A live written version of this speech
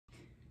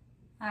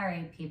All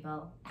right,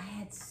 people, I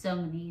had so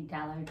many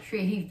Dollar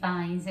Tree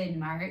finds in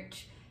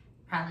March,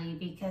 probably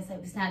because I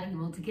was not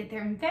able to get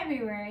there in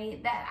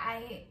February, that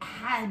I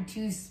had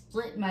to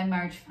split my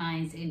March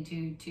finds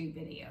into 2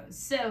 videos.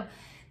 So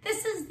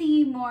this is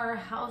the more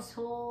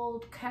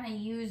household kind of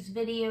used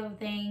video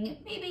thing,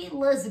 maybe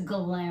less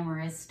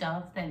glamorous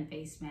stuff than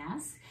face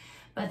masks,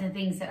 but the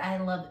things that I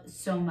love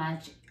so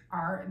much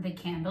are the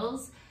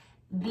candles.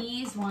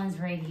 These ones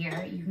right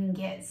here, you can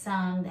get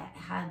some that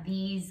have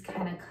these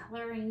kind of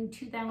coloring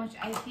to them, which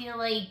I feel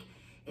like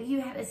if you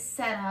had a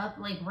setup,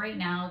 like right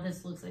now,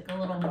 this looks like a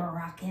little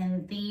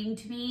Moroccan theme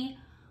to me.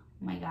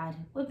 Oh my God,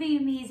 would be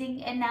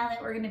amazing. And now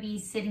that we're gonna be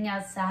sitting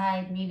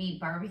outside, maybe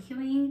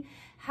barbecuing,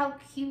 how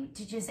cute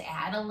to just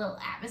add a little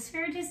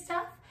atmosphere to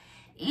stuff.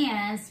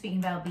 And speaking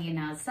about being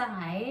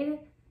outside,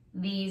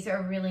 these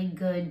are really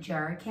good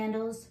jar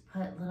candles.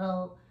 Put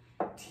little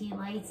tea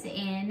lights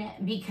in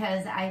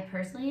because I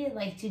personally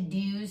like to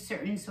do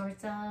certain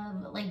sorts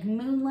of like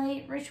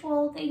moonlight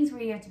ritual things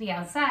where you have to be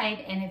outside,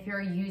 and if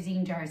you're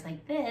using jars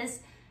like this,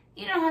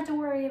 you don't have to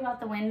worry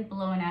about the wind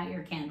blowing out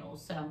your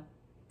candles. So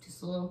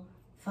just a little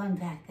fun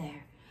fact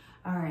there.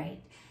 All right,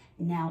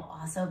 now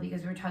also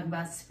because we're talking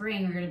about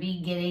spring, we're going to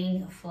be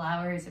getting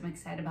flowers. I'm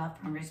excited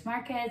about farmers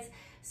markets,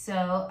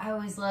 so I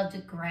always love to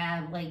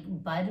grab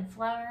like bud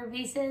flower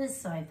vases.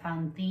 So I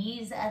found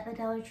these at the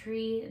Dollar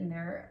Tree and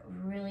they're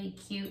really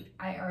cute.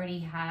 I already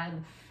have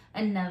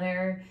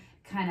another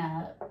kind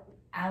of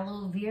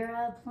aloe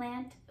vera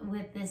plant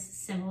with this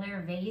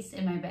similar vase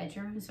in my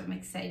bedroom, so I'm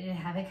excited to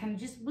have it kind of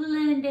just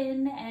blend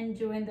in and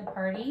join the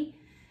party.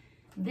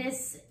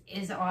 This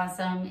is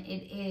awesome.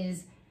 It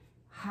is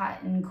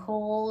hot and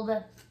cold,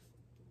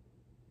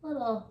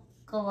 little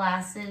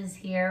glasses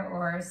here,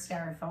 or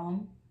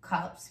styrofoam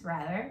cups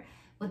rather,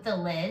 with the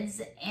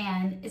lids,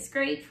 and it's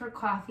great for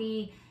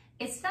coffee.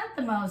 It's not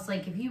the most,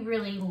 like if you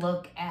really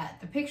look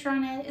at the picture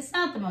on it, it's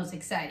not the most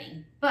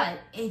exciting, but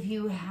if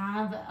you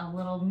have a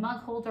little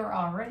mug holder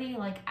already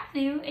like I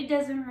do, it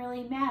doesn't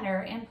really matter.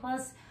 And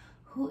plus,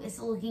 who is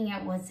looking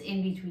at what's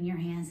in between your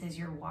hands as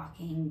you're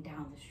walking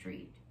down the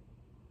street?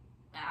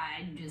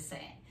 I'm just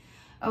saying.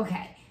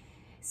 Okay,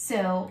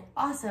 so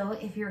also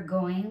if you're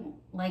going,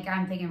 like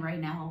I'm thinking right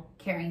now,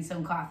 carrying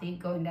some coffee,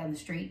 going down the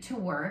street to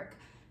work,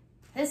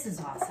 this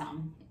is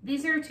awesome.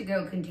 These are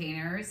to-go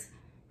containers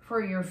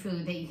for your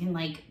food that you can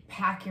like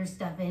pack your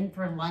stuff in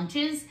for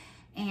lunches,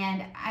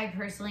 and I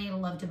personally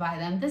love to buy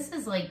them. This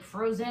is like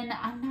Frozen.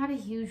 I'm not a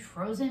huge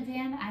Frozen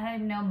fan. I don't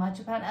even know much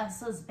about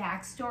Elsa's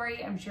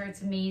backstory. I'm sure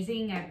it's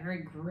amazing. I've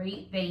heard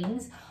great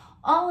things.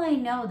 All I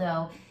know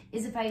though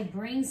is if I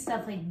bring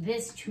stuff like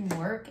this to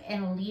work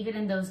and leave it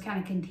in those kind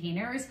of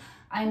containers,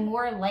 I'm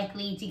more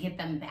likely to get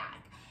them back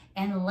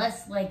and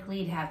less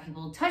likely to have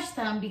people touch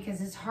them, because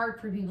it's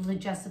hard for people to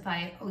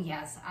justify, oh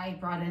yes, I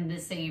brought in the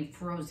same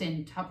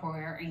frozen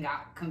Tupperware and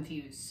got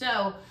confused.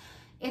 So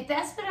if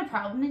that's been a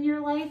problem in your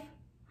life,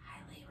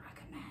 highly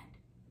recommend.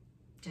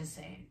 Just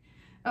saying.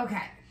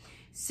 Okay,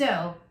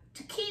 so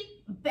to keep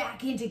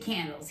back into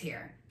candles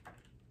here,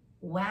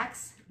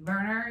 wax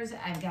burners,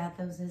 I've got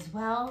those as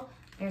well.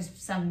 There's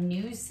some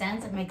new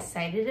scents I'm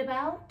excited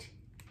about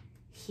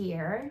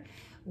here.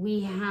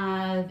 We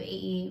have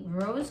a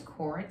rose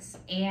quartz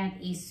and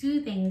a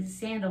soothing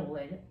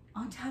sandalwood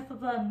on top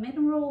of a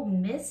mineral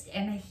mist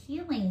and a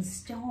healing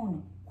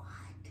stone. What?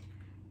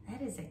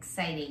 That is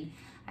exciting.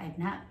 I've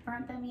not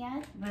burnt them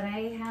yet, but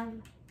I have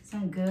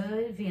some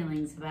good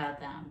feelings about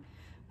them.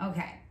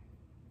 Okay.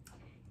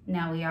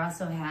 Now we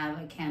also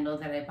have a candle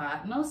that I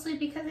bought mostly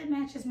because it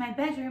matches my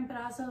bedroom, but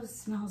also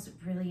smells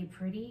really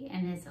pretty,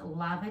 and it's a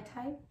lava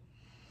type.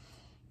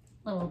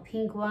 Little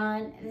pink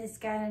one, and it's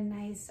got a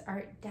nice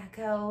Art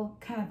Deco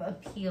kind of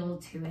appeal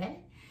to it.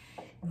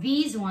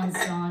 These ones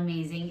smell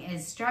amazing.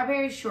 It's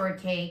strawberry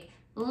shortcake,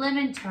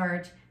 lemon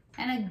tart,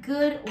 and a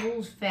good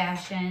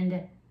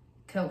old-fashioned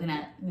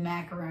coconut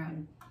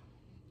macaron.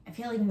 I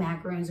feel like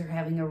macarons are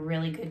having a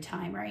really good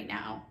time right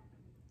now.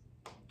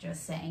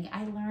 Just saying.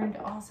 I learned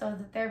also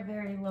that they're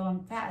very low in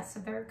fat, so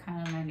they're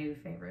kind of my new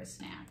favorite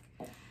snack.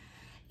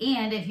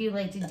 And if you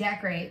like to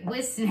decorate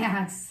with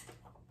snacks,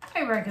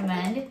 I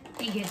recommend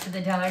you get to the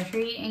Dollar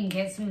Tree and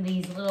get some of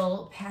these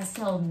little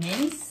pastel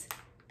mints.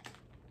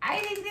 I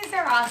think these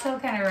are also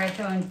kind of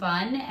retro and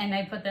fun, and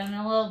I put them in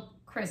a little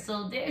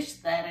crystal dish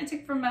that I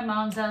took from my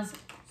mom's house.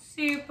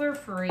 Super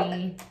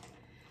free.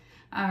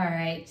 All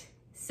right,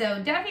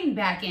 so diving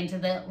back into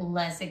the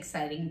less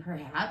exciting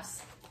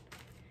perhaps,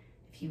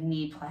 if you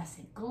need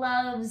plastic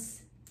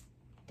gloves,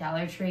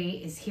 Dollar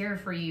Tree is here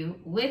for you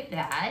with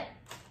that.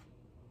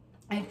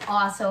 It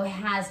also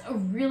has a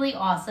really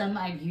awesome,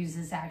 I've used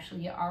this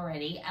actually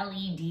already,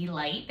 LED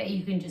light that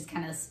you can just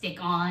kind of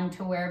stick on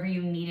to wherever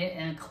you need it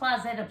in a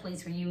closet, a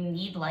place where you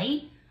need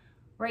light.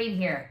 Right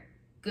here,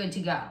 good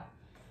to go.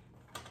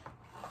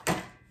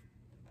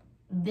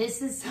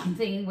 This is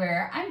something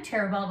where I'm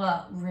terrible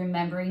about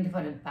remembering to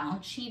put a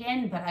bounce sheet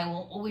in, but I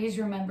will always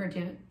remember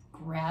to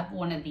grab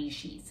one of these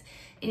sheets.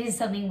 It is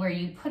something where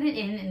you put it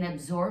in and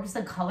absorbs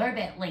the color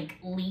that like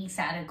leaks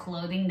out of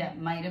clothing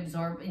that might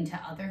absorb into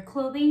other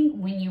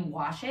clothing when you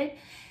wash it.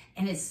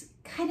 and it's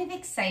kind of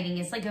exciting.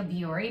 It's like a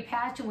Biore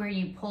patch where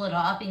you pull it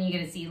off and you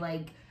get to see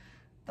like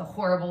the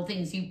horrible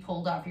things you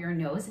pulled off your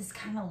nose. It's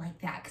kind of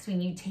like that, because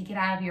when you take it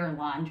out of your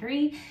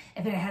laundry,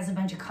 if it has a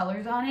bunch of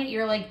colors on it,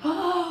 you're like,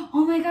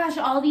 oh my gosh,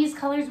 all these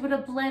colors would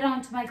have bled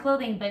onto my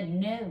clothing, but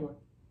no,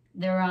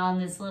 they're on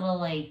this little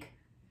like,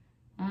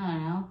 I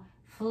don't know,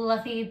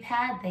 fluffy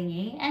pad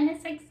thingy, and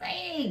it's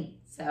exciting.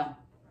 So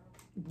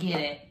get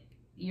it.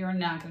 You're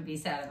not going to be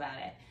sad about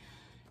it.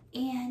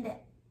 And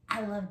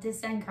I love to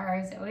send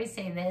cards. I always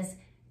say this,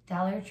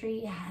 Dollar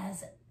Tree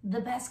has the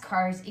best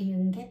cards, and you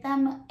can get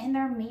them, and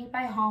they're made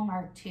by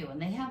Hallmark too,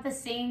 and they have the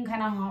same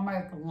kind of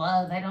Hallmark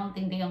love. I don't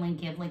think they only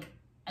give like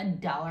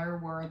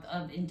 $1 worth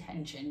of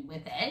intention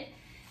with it.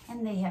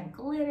 And they have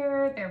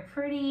glitter, they're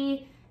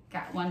pretty.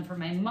 Got one for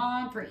my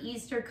mom for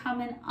Easter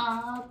coming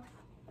up.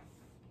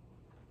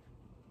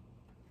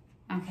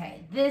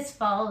 Okay, this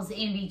falls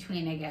in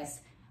between, I guess,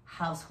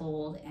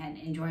 household and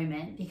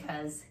enjoyment,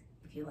 because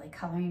if you like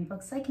coloring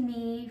books like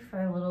me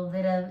for a little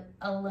bit of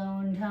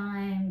alone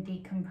time,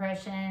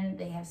 decompression,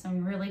 they have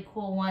some really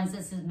cool ones.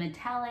 This is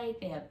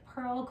metallic, they have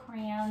pearl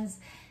crayons.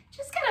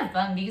 Just kind of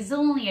fun because it's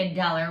only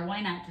 $1.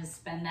 Why not just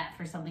spend that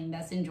for something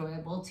that's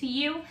enjoyable to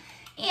you?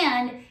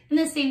 And in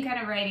the same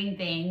kind of writing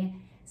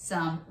thing,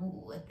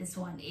 this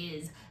one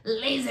is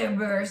Laser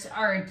Burst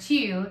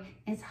R2.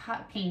 It's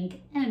hot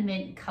pink and a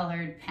mint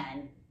colored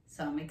pen.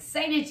 So I'm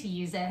excited to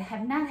use it. I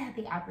have not had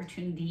the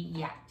opportunity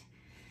yet.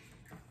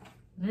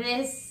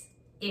 This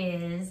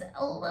is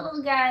a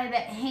little guy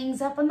that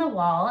hangs up on the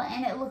wall,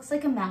 and it looks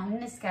like a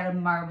mountain. It's got a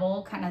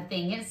marble kind of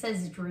thing. It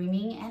says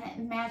dreaming, and it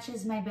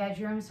matches my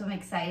bedroom, so I'm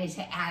excited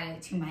to add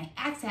it to my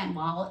accent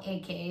wall,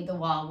 aka the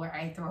wall where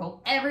I throw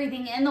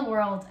everything in the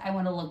world I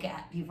want to look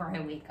at before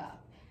I wake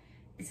up.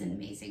 It's an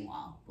amazing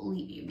wall,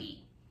 believe you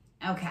me.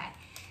 Okay,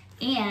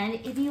 and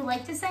if you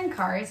like to send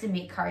cards and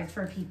make cards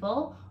for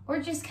people, or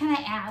just kind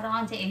of add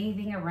on to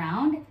anything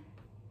around,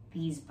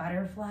 these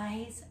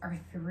butterflies are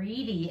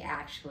 3D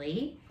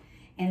actually.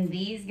 And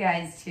these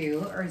guys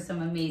too are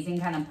some amazing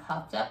kind of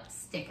puffed up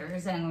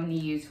stickers that I'm going to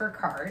use for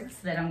cards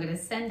that I'm going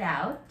to send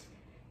out.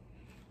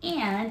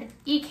 And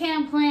you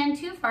can't plan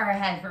too far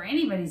ahead for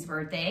anybody's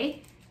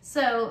birthday.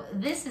 So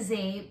this is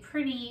a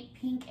pretty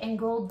pink and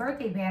gold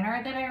birthday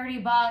banner that I already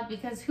bought,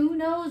 because who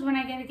knows when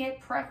I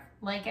get prepped,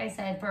 like I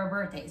said, for a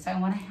birthday. So I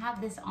want to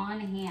have this on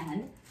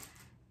hand.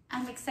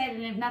 I'm excited,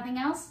 and if nothing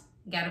else,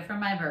 got it for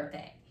my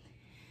birthday.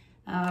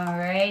 All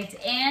right,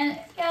 and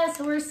yeah,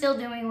 so we're still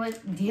dealing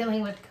with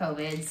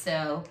COVID,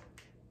 so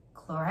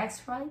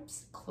Clorox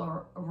wipes,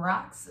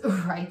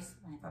 I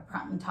have a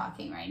problem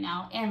talking right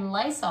now, and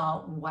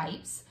Lysol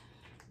wipes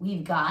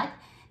we've got,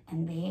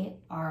 and they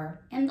are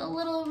in the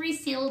little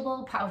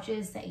resealable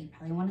pouches that you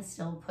probably want to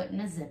still put in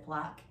a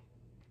Ziploc,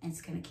 and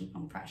it's going to keep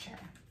them fresher.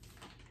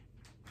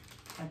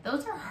 But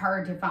those are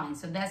hard to find,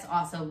 so that's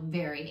also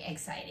very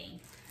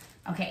exciting.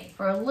 Okay,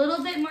 for a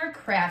little bit more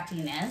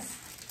craftiness,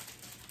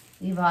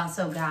 we've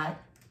also got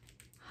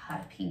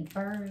hot pink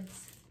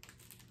birds,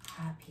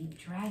 hot pink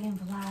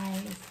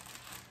dragonflies,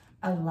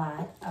 a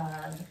lot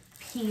of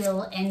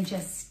peel and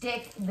just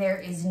stick. There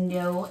is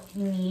no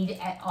need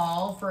at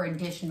all for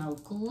additional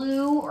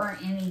glue or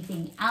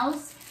anything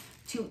else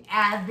to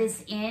add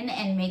this in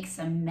and make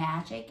some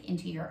magic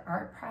into your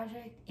art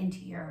project, into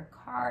your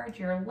card,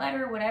 your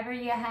letter, whatever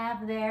you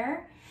have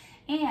there.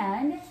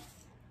 And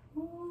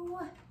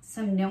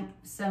some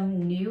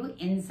new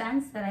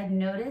incense that I've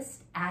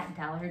noticed at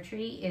Dollar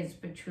Tree is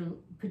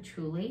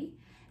patchouli,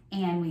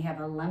 and we have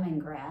a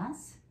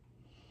lemongrass.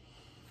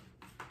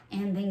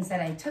 And things that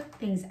I took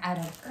things out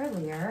of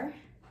earlier.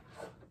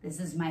 This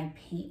is my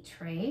paint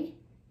tray,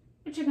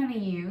 which I'm gonna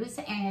use,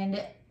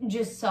 and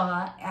just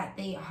saw at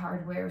the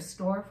hardware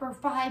store for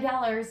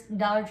 $5,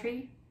 Dollar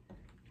Tree.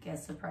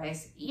 Guess the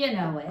price, you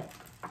know it.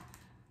 A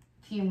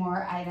few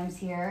more items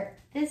here.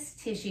 This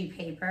tissue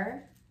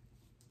paper,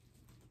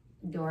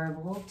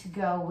 adorable, to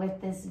go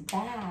with this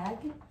bag,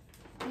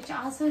 which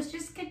also is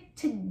just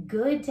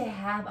good to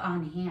have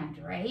on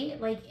hand, right?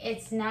 Like,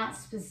 it's not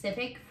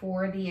specific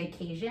for the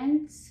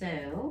occasion,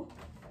 so.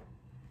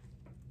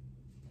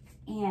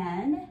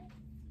 And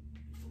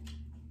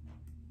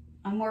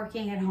I'm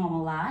working at home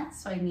a lot,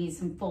 so I need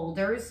some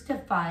folders to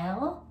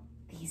file.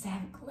 These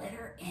have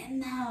glitter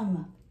in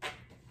them.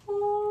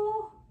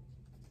 Ooh.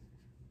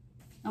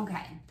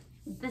 Okay.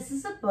 This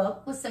is a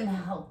book with some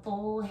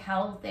helpful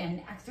health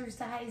and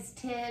exercise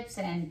tips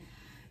and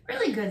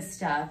really good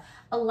stuff.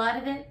 A lot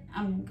of it,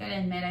 I'm gonna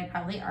admit, I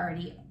probably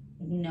already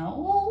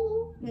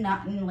know,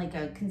 not in like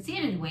a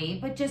conceited way,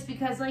 but just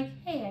because like,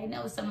 hey, I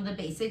know some of the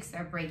basics,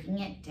 they're breaking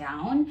it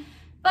down.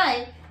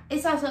 But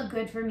it's also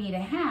good for me to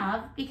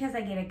have because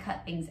I get to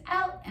cut things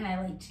out and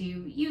I like to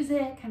use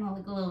it kind of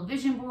like a little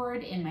vision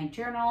board in my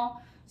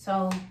journal.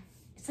 So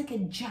it's like a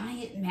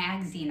giant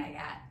magazine I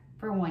got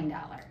for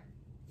 $1.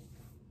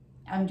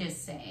 I'm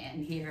just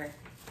saying here,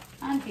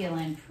 I'm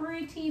feeling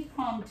pretty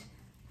pumped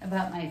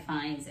about my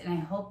finds, and I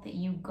hope that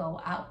you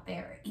go out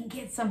there and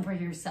get some for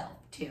yourself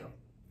too.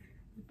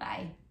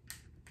 Bye.